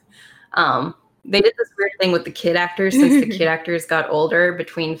 They did this weird thing with the kid actors since the kid actors got older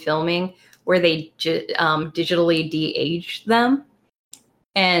between filming, where they digitally de-aged them,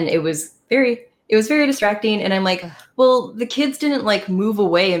 and it was very distracting. And I'm like, well, the kids didn't like move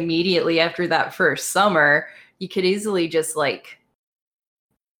away immediately after that first summer. You could easily just like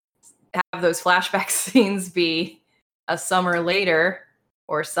have those flashback scenes be a summer later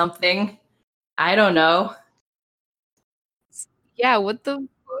or something. I don't know. Yeah, what the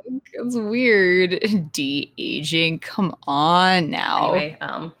fuck? It's weird. De-aging. Come on now. Anyway,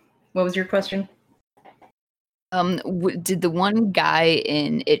 what was your question? Did the one guy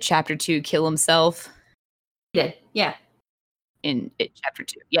in It Chapter 2 kill himself? He did, yeah. in chapter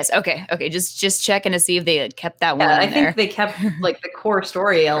 2. Yes. Okay. Just checking to see if they had kept that one. I in there. think they kept like the core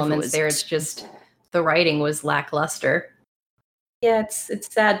story elements was- there. It's just the writing was lackluster. Yeah,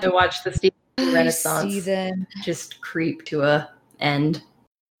 it's sad to watch the Stephen King Renaissance just creep to a end.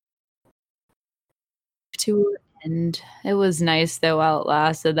 To end. It was nice though while it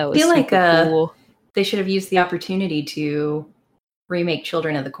lasted. That was I feel like super cool. they should have used the opportunity to remake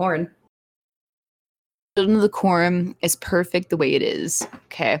Children of the Corn. Children of the Corn is perfect the way it is.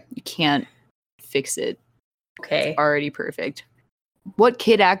 Okay, you can't fix it. Okay, it's already perfect. What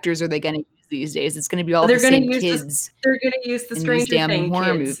kid actors are they going to use these days? It's going to be all the same kids. They're going to use the Stranger Things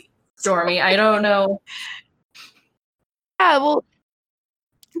horror kids. Movie. Stormy, I don't know. Yeah, well,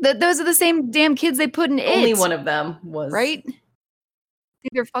 those are the same damn kids they put in it. Only one of them was right.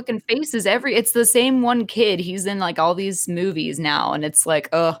 Their fucking faces it's the same one kid. He's in like all these movies now, and it's like,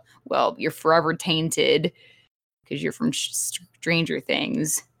 oh, well, you're forever tainted because you're from Stranger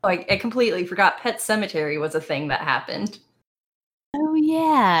Things. I completely forgot Pet Sematary was a thing that happened. Oh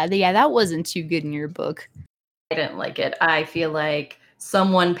yeah, that wasn't too good in your book. I didn't like it. I feel like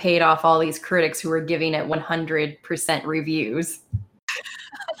someone paid off all these critics who were giving it 100% reviews.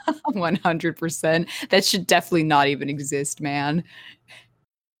 100%. That should definitely not even exist, man.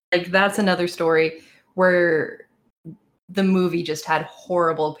 Like, that's another story where the movie just had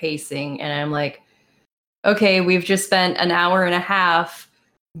horrible pacing, and I'm like, okay, we've just spent an hour and a half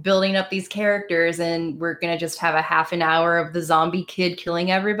building up these characters, and we're gonna just have a half an hour of the zombie kid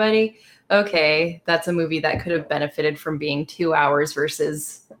killing everybody. Okay, that's a movie that could have benefited from being 2 hours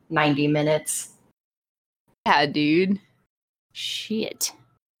versus 90 minutes. Yeah, dude. Shit.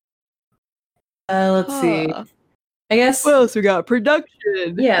 Let's see. I guess. What else we got?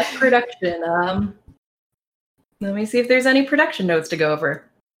 Production. Yeah, production. Let me see if there's any production notes to go over.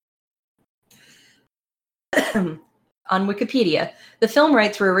 On Wikipedia, the film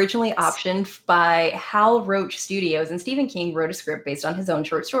rights were originally optioned by Hal Roach Studios, and Stephen King wrote a script based on his own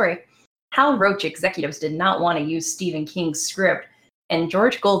short story. Hal Roach executives did not want to use Stephen King's script, and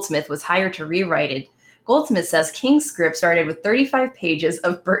George Goldsmith was hired to rewrite it. Goldsmith says King's script started with 35 pages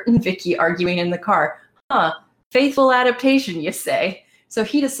of Bert and Vicky arguing in the car. Faithful adaptation, you say? So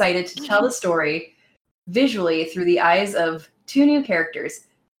he decided to tell the story visually through the eyes of two new characters,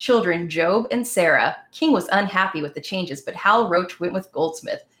 children Job and Sarah. King was unhappy with the changes, but Hal Roach went with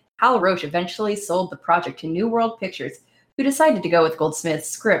Goldsmith. Hal Roach eventually sold the project to New World Pictures, who decided to go with Goldsmith's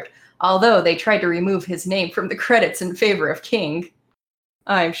script, although they tried to remove his name from the credits in favor of King.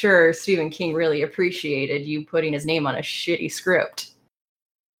 I'm sure Stephen King really appreciated you putting his name on a shitty script.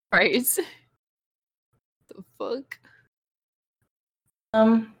 Right? The fuck?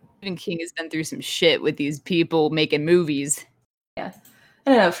 Stephen King has been through some shit with these people making movies. Yeah.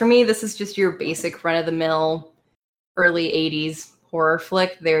 I don't know. For me, this is just your basic run-of-the-mill early 80s horror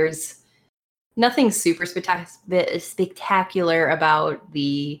flick. There's nothing super spectacular about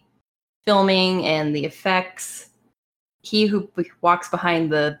the filming and the effects. He who walks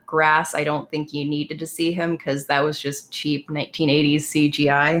behind the grass, I don't think you needed to see him because that was just cheap 1980s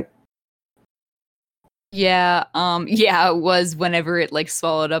CGI. Yeah, it was whenever it like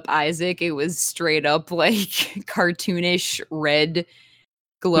swallowed up Isaac, it was straight up like cartoonish red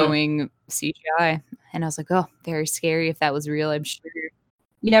glowing CGI. And I was like, oh, very scary if that was real, I'm sure.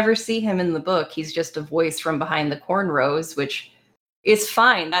 You never see him in the book. He's just a voice from behind the cornrows, which is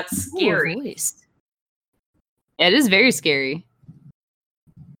fine. That's scary. Voice. It is very scary.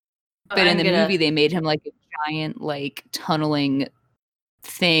 But in the movie, they made him like a giant, like, tunneling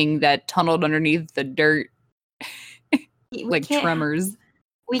thing that tunneled underneath the dirt. Like Tremors.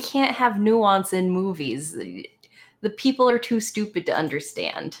 We can't have nuance in movies. The people are too stupid to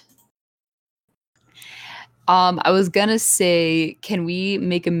understand. I was gonna say, can we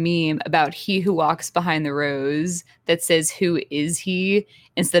make a meme about he who walks behind the rose that says who is he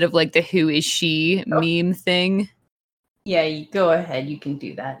instead of like the who is she meme thing? Yeah, go ahead. You can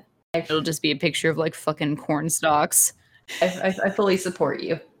do that. It'll just be a picture of like fucking corn stalks. I fully support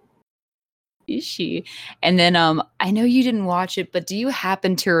you. Is she? And then I know you didn't watch it, but do you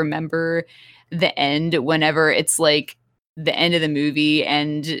happen to remember the end whenever it's like the end of the movie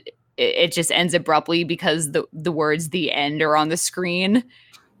and it just ends abruptly because the words "the end" are on the screen,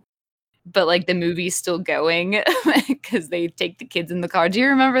 but like the movie's still going because they take the kids in the car. Do you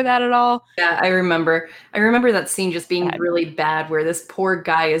remember that at all? Yeah, I remember. I remember that scene just being really bad, where this poor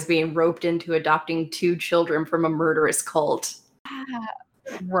guy is being roped into adopting 2 children from a murderous cult.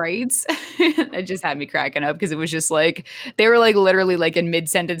 Right? It just had me cracking up because it was just like they were like literally like in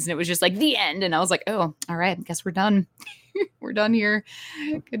mid-sentence and it was just like the end, and I was like, oh, all right, I guess we're done. We're done here.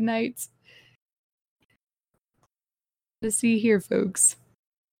 Good night. To see here, folks.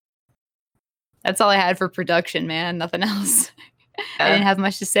 That's all I had for production, man. Nothing else. I didn't have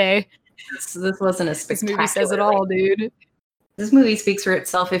much to say. This wasn't a spectacular. This movie says it all, dude. This movie speaks for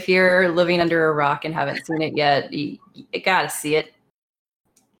itself. If you're living under a rock and haven't seen it yet, you gotta see it.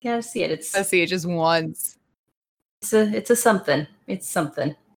 You gotta see it. I see it just once. It's a something. It's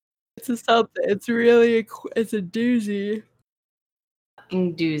something. It's a something. It's really it's a doozy.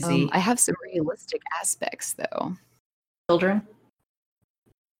 Fucking doozy. I have some realistic aspects though. Children.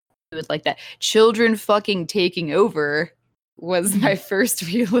 I would like that. Children fucking taking over was my first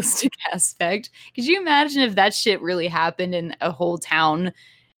realistic aspect. Could you imagine if that shit really happened in a whole town?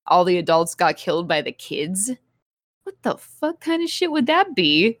 All the adults got killed by the kids? What the fuck kind of shit would that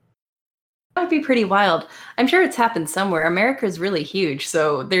be? That would be pretty wild. I'm sure it's happened somewhere. America is really huge,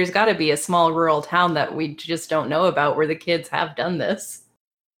 so there's got to be a small rural town that we just don't know about where the kids have done this.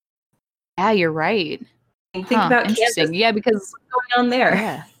 Yeah, you're right. And think about interesting. Kansas. Yeah, because what's going on there?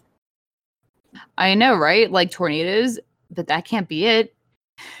 Yeah. I know, right? Like tornadoes, but that can't be it.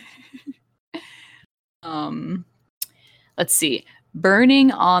 Let's see.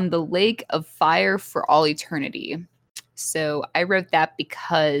 Burning on the lake of fire for all eternity. So I wrote that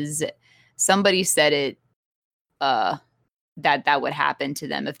because somebody said it that would happen to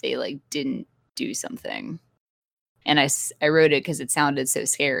them if they like didn't do something. And I wrote it because it sounded so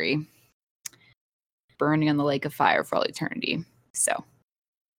scary. Burning on the lake of fire for all eternity. So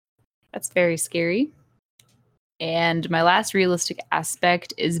that's very scary. And my last realistic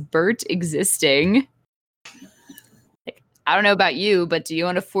aspect is Bert existing. Like, I don't know about you, but do you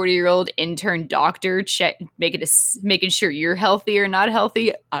want a 40-year-old intern doctor making sure you're healthy or not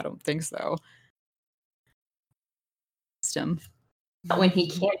healthy? I don't think so. When he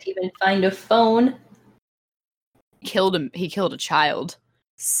can't even find a phone. He killed a child.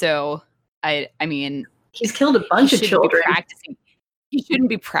 So I mean, he's killed a bunch of children. He shouldn't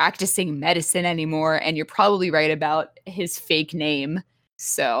be practicing medicine anymore, and you're probably right about his fake name.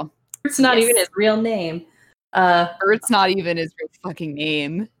 So it's not even his real name. Or it's not even his real fucking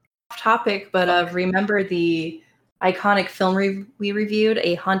name. Off topic, but remember the iconic film we reviewed,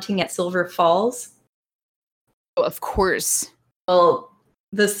 A Haunting at Silver Falls? Oh, of course. Well,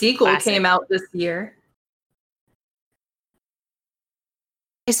 the sequel came out this year.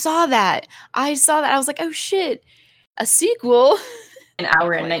 I saw that. I was like, oh shit, a sequel. An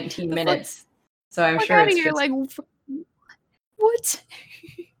hour and 19 minutes. So I'm sure it's just, like, what?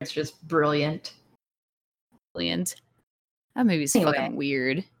 It's just brilliant. Brilliant. That movie's fucking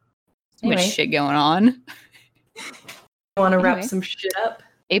weird. Too much shit going on. You want to wrap some shit up?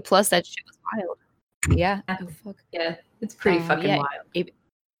 A+, that shit was wild. Yeah. Oh, fuck. Yeah, it's pretty fucking wild.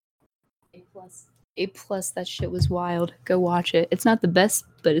 A+, that shit was wild. Go watch it. It's not the best,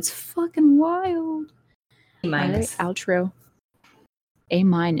 but it's fucking wild. A-. Right, outro. A-.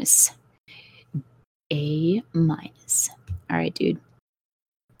 A-. All right, dude.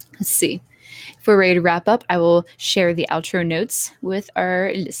 Let's see. If we're ready to wrap up, I will share the outro notes with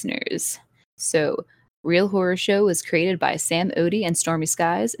our listeners. So, Real Horror Show was created by Sam Odie and Stormy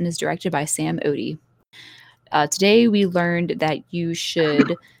Skies and is directed by Sam Odie. Today, we learned that you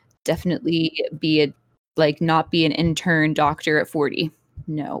should definitely not be an intern doctor at 40.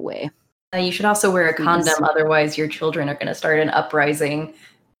 No way. You should also wear a condom, otherwise your children are going to start an uprising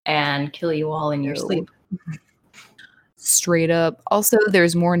and kill you all in your sleep. Straight up. Also,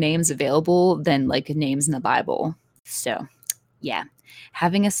 there's more names available than like names in the Bible. So, yeah.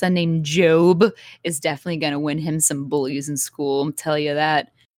 Having a son named Job is definitely going to win him some bullies in school. I'll tell you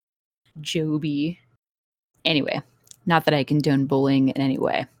that. Joby. Anyway, not that I condone bullying in any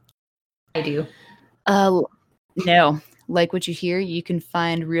way. I do. No. Like what you hear, you can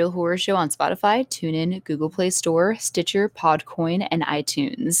find Real Horror Show on Spotify, TuneIn, Google Play Store, Stitcher, Podcoin, and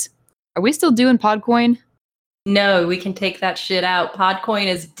iTunes. Are we still doing Podcoin? No, we can take that shit out. Podcoin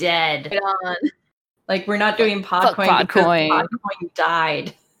is dead. Right on. Like, we're not doing Podcoin because Podcoin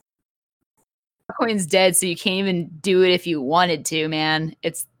died. Podcoin's dead, so you can't even do it if you wanted to, man.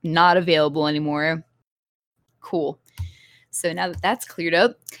 It's not available anymore. Cool. So now that that's cleared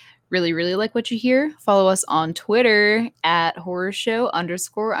up, really, really like what you hear, follow us on Twitter at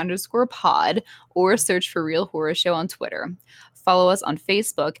horrorshow__pod or search for Real Horror Show on Twitter. Follow us on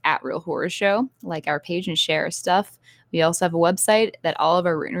Facebook at Real Horror Show, like our page and share our stuff. We also have a website that all of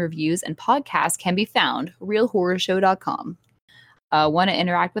our written reviews and podcasts can be found, realhorrorshow.com. Want to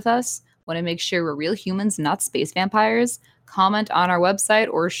interact with us? Want to make sure we're real humans, not space vampires? Comment on our website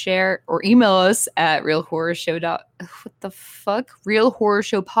or share or email us at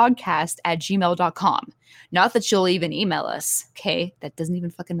realhorrorshowpodcast@gmail.com. Not that you'll even email us, okay? That doesn't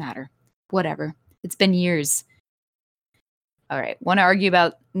even fucking matter. Whatever. It's been years. All right. Want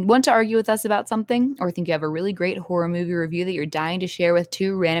to argue with us about something, or think you have a really great horror movie review that you're dying to share with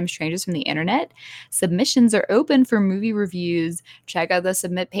two random strangers from the internet? Submissions are open for movie reviews. Check out the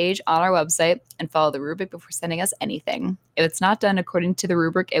submit page on our website and follow the rubric before sending us anything. If it's not done according to the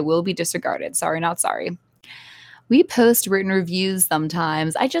rubric, it will be disregarded. Sorry, not sorry. We post written reviews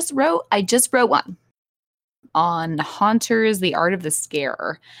sometimes. I just wrote one on Haunters, The Art of the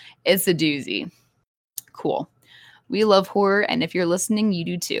Scare. It's a doozy. Cool. We love horror, and if you're listening, you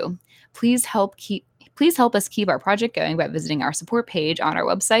do too. Please help us keep our project going by visiting our support page on our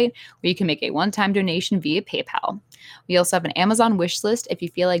website, where you can make a one-time donation via PayPal. We also have an Amazon wish list if you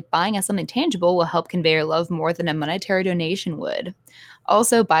feel like buying us something tangible will help convey your love more than a monetary donation would.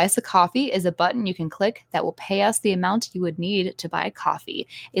 Also, Buy Us a Coffee is a button you can click that will pay us the amount you would need to buy a coffee.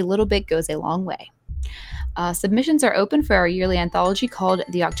 A little bit goes a long way. Submissions are open for our yearly anthology called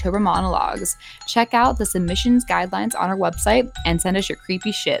The October Monologues. Check out the submissions guidelines on our website and send us your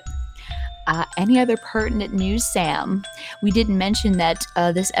creepy shit. Any other pertinent news, Sam? We didn't mention that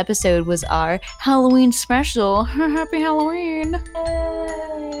this episode was our Halloween special. Happy Halloween!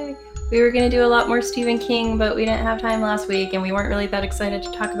 Yay. We were going to do a lot more Stephen King, but we didn't have time last week, and we weren't really that excited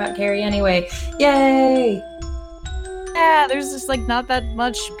to talk about Carrie anyway. Yay! Yeah, there's just not that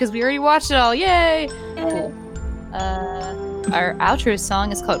much because we already watched it all. Yay! Cool. Our outro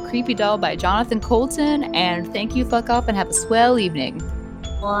song is called Creepy Doll by Jonathan Colton, and thank you, fuck off, and have a swell evening.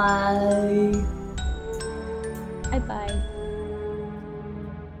 Bye. Bye-bye.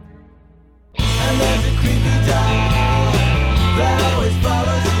 And there's a creepy doll